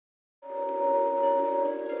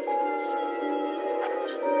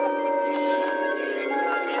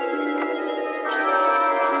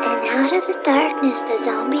of the darkness the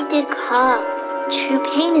zombie did call. True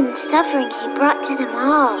pain and suffering he brought to them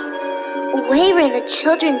all. Away ran the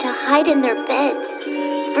children to hide in their beds,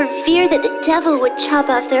 for fear that the devil would chop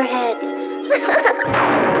off their heads.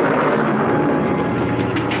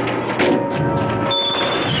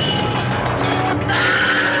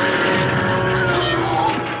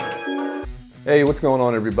 Hey, what's going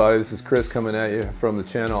on, everybody? This is Chris coming at you from the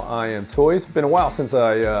channel I Am Toys. It's been a while since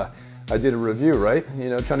I did a review, right? You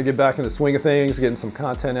know, trying to get back in the swing of things, getting some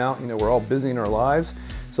content out. You know, we're all busy in our lives.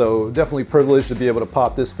 So definitely privileged to be able to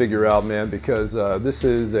pop this figure out, man, because this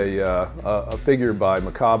is a figure by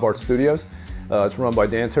Macabre Art Studios. It's run by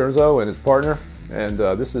Dan Terzo and his partner. And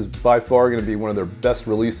this is by far going to be one of their best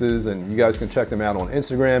releases. And you guys can check them out on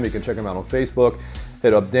Instagram. You can check them out on Facebook.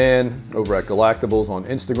 Hit up Dan over at Galactables on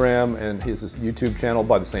Instagram and his YouTube channel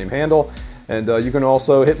by the same handle. And you can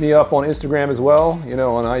also hit me up on Instagram as well, you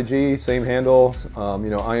know, on IG, same handle, you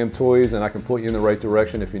know, I Am Toys, and I can point you in the right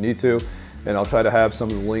direction if you need to. And I'll try to have some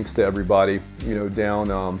of the links to everybody, you know, down,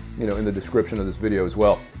 you know, in the description of this video as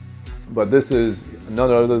well. But this is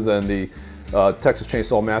none other than the Texas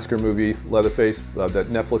Chainsaw Massacre movie, Leatherface, that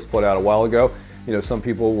Netflix put out a while ago. You know, some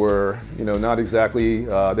people were, you know, not exactly,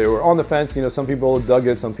 they were on the fence. You know, some people dug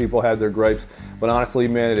it, some people had their gripes. But honestly,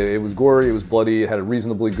 man, it was gory, it was bloody, it had a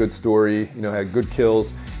reasonably good story, you know, had good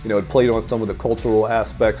kills. You know, it played on some of the cultural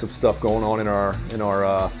aspects of stuff going on in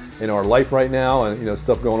our life right now, and, you know,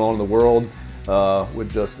 stuff going on in the world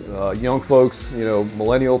with just young folks, you know,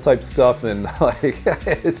 millennial type stuff, and like,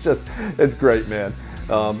 it's great, man.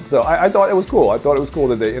 So I thought it was cool. I thought it was cool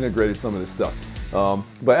that they integrated some of this stuff.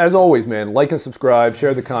 But as always, man, like and subscribe,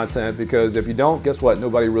 share the content, because if you don't, guess what?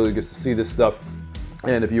 Nobody really gets to see this stuff.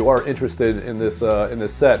 And if you are interested in this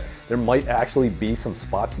set, there might actually be some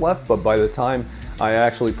spots left, but by the time I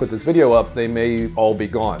actually put this video up, they may all be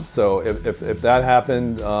gone. So if that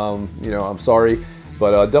happened, you know, I'm sorry,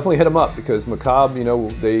 but definitely hit them up, because Macabre, you know,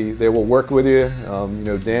 they will work with you. You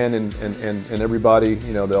know, Dan and everybody,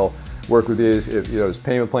 you know, they'll work with you. If, you know, there's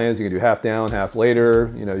payment plans, you can do half down, half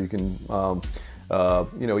later. You know, you can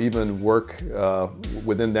you know, even work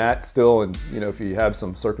within that still, and you know, if you have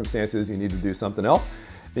some circumstances you need to do something else,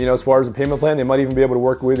 you know, as far as a payment plan, they might even be able to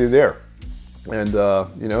work with you there. And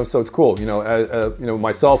you know, so it's cool. You know,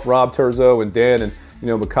 myself, Rob Terzo, and Dan, and you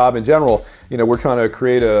know, Macabre in general, you know, we're trying to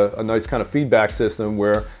create a nice kind of feedback system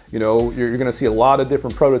where, you know, you're going to see a lot of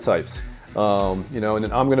different prototypes. You know, and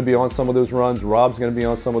then I'm going to be on some of those runs, Rob's going to be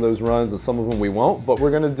on some of those runs, and some of them we won't, but we're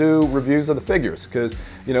going to do reviews of the figures, because,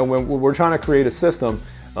 you know, when we're trying to create a system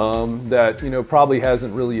that, you know, probably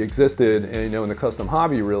hasn't really existed, you know, in the custom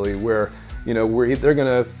hobby really, where, you know, they're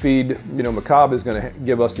going to feed, you know, Macabre is going to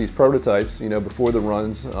give us these prototypes, you know, before the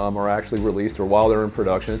runs are actually released or while they're in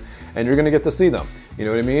production, and you're going to get to see them, you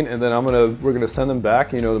know what I mean? And then we're going to send them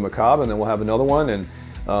back, you know, to Macabre, and then we'll have another one, and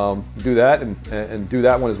do that and do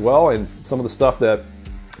that one as well. And some of the stuff that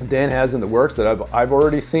Dan has in the works that I've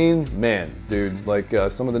already seen, man, dude, like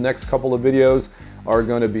some of the next couple of videos are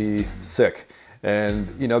going to be sick. And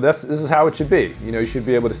you know, this is how it should be. You know, you should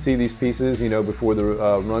be able to see these pieces, you know, before the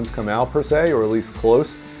runs come out per se, or at least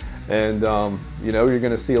close. And you know, you're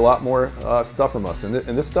going to see a lot more stuff from us. And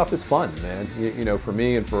this stuff is fun, man. You know, for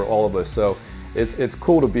me and for all of us. So it's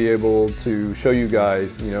cool to be able to show you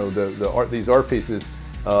guys, you know, these art pieces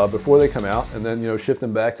before they come out, and then, you know, shift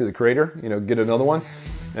them back to the creator, you know, get another one,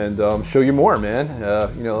 and show you more, man.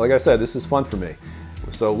 You know, like I said, this is fun for me.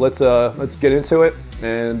 So let's get into it.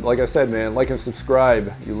 And like I said, man, like and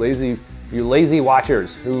subscribe, you lazy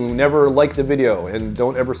watchers who never like the video and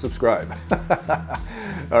don't ever subscribe.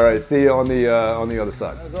 All right, see you on the other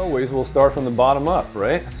side. As always, we'll start from the bottom up,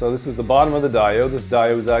 right? So this is the bottom of the dio. This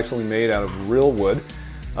dio is actually made out of real wood.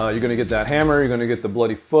 You're going to get that hammer, you're going to get the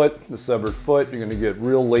bloody foot, the severed foot, you're going to get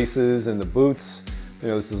real laces in the boots. You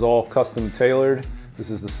know, this is all custom tailored. This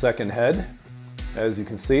is the second head. As you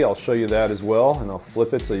can see, I'll show you that as well, and I'll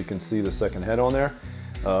flip it so you can see the second head on there.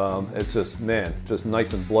 It's just, man, just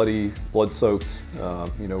nice and bloody, blood-soaked,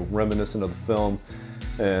 you know, reminiscent of the film.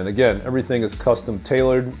 And again, everything is custom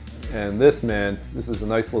tailored. And this, man, this is a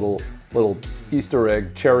nice little Easter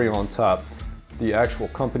egg cherry on top. The actual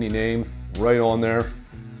company name right on there.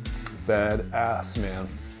 Badass, man.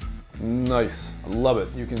 Nice. I love it.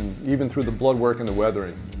 You can, even through the blood work and the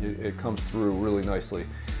weathering, it comes through really nicely.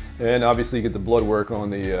 And obviously you get the blood work on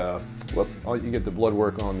the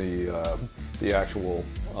the actual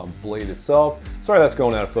blade itself. Sorry that's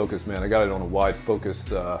going out of focus, man. I got it on a wide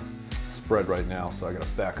focused spread right now, so I got to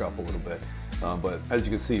back up a little bit. But as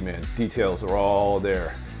you can see, man, details are all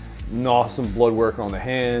there. An awesome blood work on the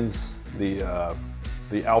hands, the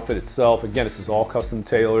outfit itself. Again, this is all custom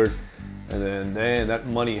tailored. And then, man, that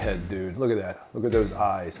money head, dude. Look at that. Look at those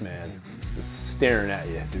eyes, man. Just staring at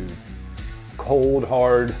you, dude. Cold,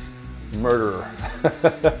 hard murderer.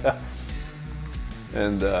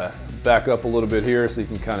 And back up a little bit here so you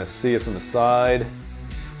can kind of see it from the side.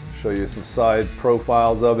 Show you some side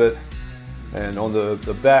profiles of it. And on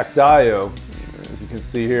the back diode, as you can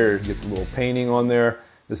see here, you get the little painting on there.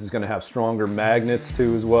 This is going to have stronger magnets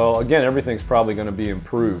too as well. Again, everything's probably going to be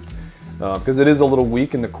improved because it is a little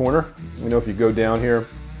weak in the corner. You know, if you go down here,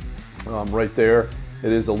 right there,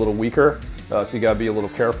 it is a little weaker. So you got to be a little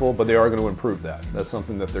careful, but they are going to improve that. That's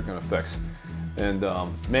something that they're going to fix. And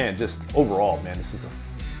man, just overall, man, this is a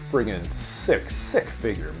friggin' sick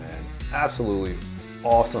figure, man. Absolutely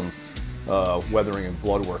awesome weathering and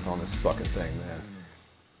blood work on this fucking thing,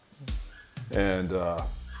 man. And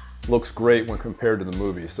looks great when compared to the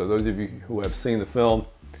movie. So those of you who have seen the film,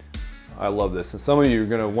 I love this. And some of you are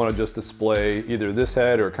going to want to just display either this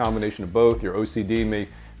head or a combination of both. Your OCD may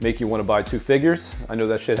make you want to buy two figures. I know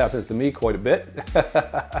that shit happens to me quite a bit.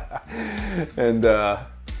 And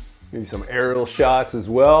maybe some aerial shots as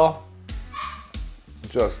well.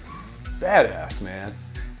 Just badass, man.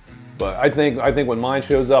 But I think when mine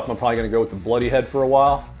shows up, I'm probably going to go with the bloody head for a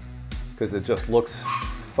while because it just looks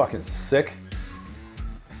fucking sick.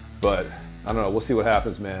 But I don't know, we'll see what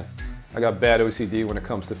happens, man. I got bad OCD when it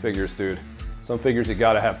comes to figures, dude. Some figures you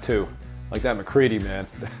gotta have two, like that McCready, man.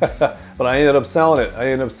 But I ended up selling it. I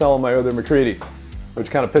ended up selling my other McCready,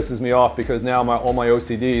 which kind of pisses me off because now all my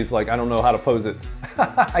OCDs, like I don't know how to pose it.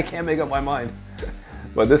 I can't make up my mind.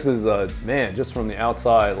 But this is, man, just from the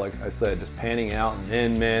outside, like I said, just panning out and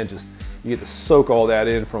in, man, just you get to soak all that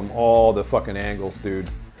in from all the fucking angles,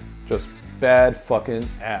 dude. Just bad fucking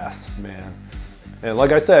ass, man. And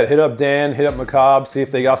like I said, hit up Dan, hit up Macabre, see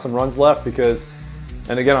if they got some runs left because,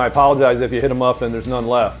 and again, I apologize if you hit them up and there's none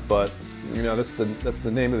left, but you know, that's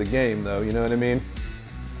the name of the game though, you know what I mean?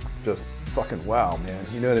 Just fucking wow, man,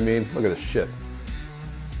 you know what I mean? Look at this shit.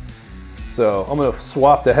 So I'm gonna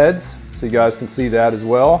swap the heads so you guys can see that as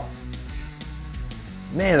well.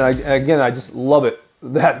 Man, again, I just love it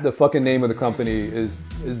that the fucking name of the company is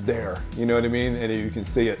there, you know what I mean? And you can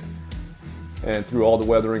see it, and through all the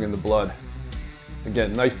weathering and the blood.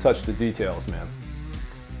 Again, nice touch to details, man.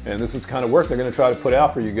 And this is kind of work they're going to try to put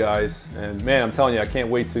out for you guys. And man, I'm telling you, I can't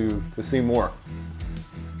wait to see more.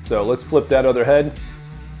 So let's flip that other head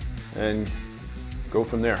and go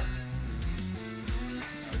from there.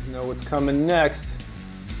 You know what's coming next.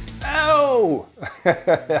 Ow!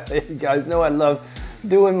 You guys know I love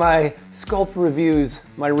doing my sculpt reviews,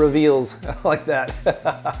 my reveals like that.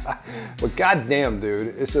 But goddamn, dude,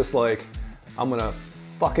 it's just like, I'm going to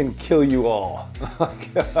fucking kill you all.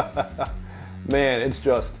 Man, it's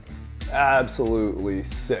just absolutely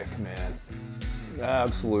sick, man.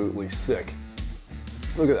 Absolutely sick.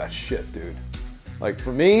 Look at that shit, dude. Like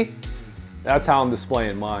for me, that's how I'm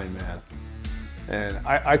displaying mine, man. And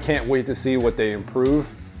I can't wait to see what they improve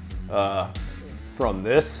from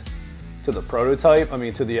this to the prototype. I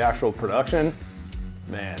mean, to the actual production.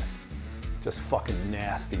 Man, just fucking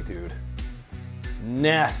nasty, dude.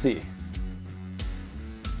 Nasty.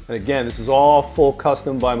 And again, this is all full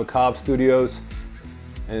custom by Macabre Studios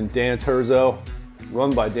and Dan Terzo, run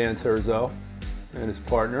by Dan Terzo and his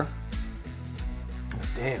partner.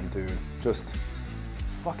 Damn, dude, just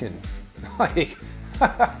fucking like.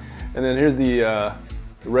 And then here's the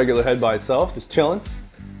regular head by itself, just chilling.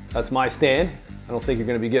 That's my stand. I don't think you're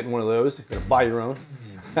gonna be getting one of those. You're gonna buy your own.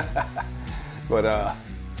 But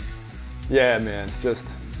yeah, man, just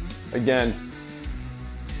again,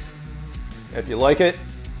 if you like it,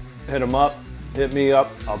 hit them up, hit me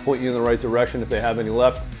up. I'll point you in the right direction if they have any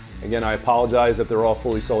left. Again, I apologize if they're all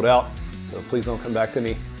fully sold out, so please don't come back to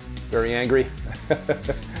me very angry.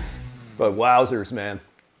 But wowzers, man.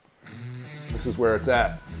 This is where it's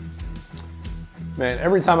at. Man,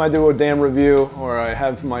 every time I do a damn review or I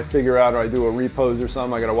have my figure out or I do a repose or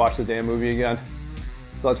something, I gotta watch the damn movie again.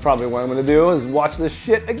 So that's probably what I'm gonna do is watch this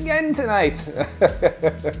shit again tonight.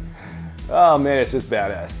 Oh man, it's just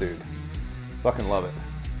badass, dude. Fucking love it.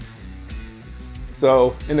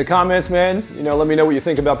 So in the comments, man, you know, let me know what you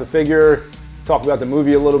think about the figure. Talk about the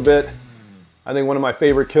movie a little bit. I think one of my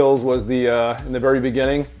favorite kills was the in the very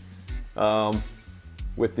beginning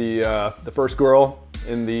with the first girl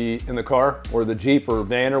in the car or the Jeep or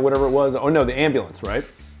van or whatever it was. Oh no, the ambulance, right?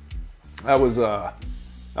 That was a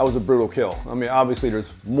brutal kill. I mean, obviously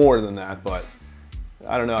there's more than that, but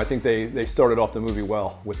I don't know. I think they started off the movie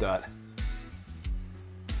well with that.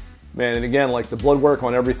 Man, and again, like the blood work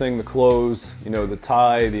on everything, the clothes, you know, the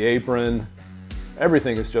tie, the apron,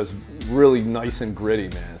 everything is just really nice and gritty,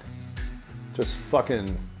 man. Just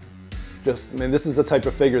fucking Just, I mean, this is the type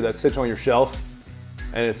of figure that sits on your shelf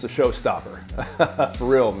and it's a showstopper. For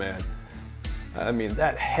real, man. I mean,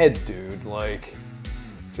 that head, dude, like,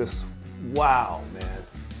 just, wow, man.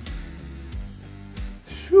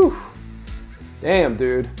 Whew. Damn,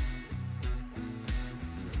 dude.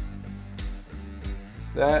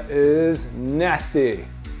 That is nasty.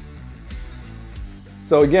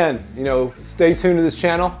 So again, you know, stay tuned to this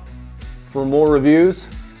channel for more reviews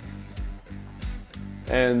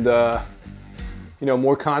and you know,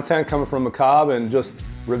 more content coming from Macabre and just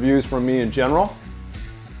reviews from me in general.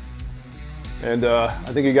 And I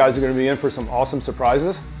think you guys are going to be in for some awesome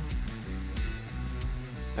surprises.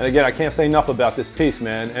 And again, I can't say enough about this piece,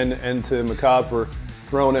 man, and to Macabre for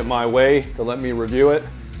throwing it my way to let me review it.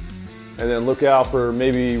 And then look out for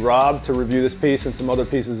maybe Rob to review this piece and some other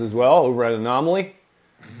pieces as well over at Anomaly.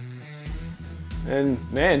 And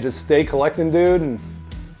man, just stay collecting, dude, and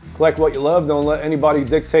collect what you love. Don't let anybody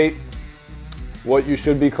dictate what you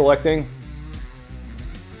should be collecting.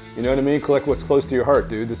 You know what I mean? Collect what's close to your heart,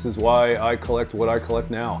 dude. This is why I collect what I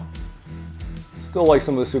collect now. Still like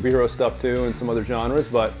some of the superhero stuff too and some other genres,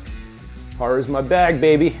 but horror is my bag,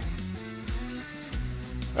 baby.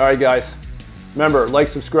 All right, guys. Remember, like,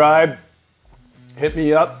 subscribe, hit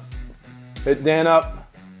me up, hit Dan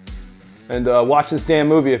up, and watch this damn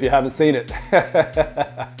movie if you haven't seen it.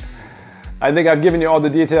 I think I've given you all the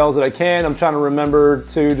details that I can. I'm trying to remember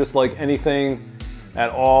too, just like anything at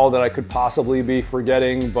all that I could possibly be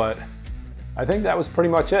forgetting, but I think that was pretty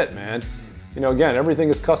much it, man. You know, again, everything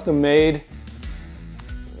is custom made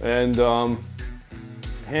and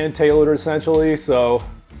hand tailored essentially, so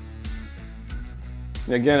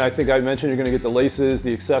again, I think I mentioned you're gonna get the laces,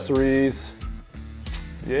 the accessories.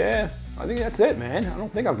 Yeah, I think that's it, man. I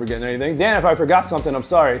don't think I'm forgetting anything. Dan, if I forgot something, I'm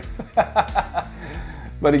sorry.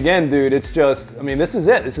 But again, dude, it's just, I mean, this is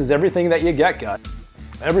it. This is everything that you get, guys.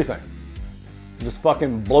 Everything. It just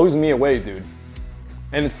fucking blows me away, dude.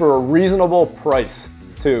 And it's for a reasonable price,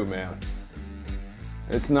 too, man.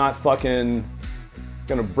 It's not fucking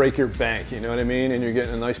gonna break your bank, you know what I mean? And you're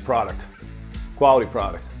getting a nice product, quality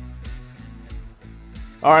product.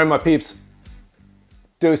 All right, my peeps.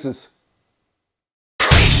 Deuces.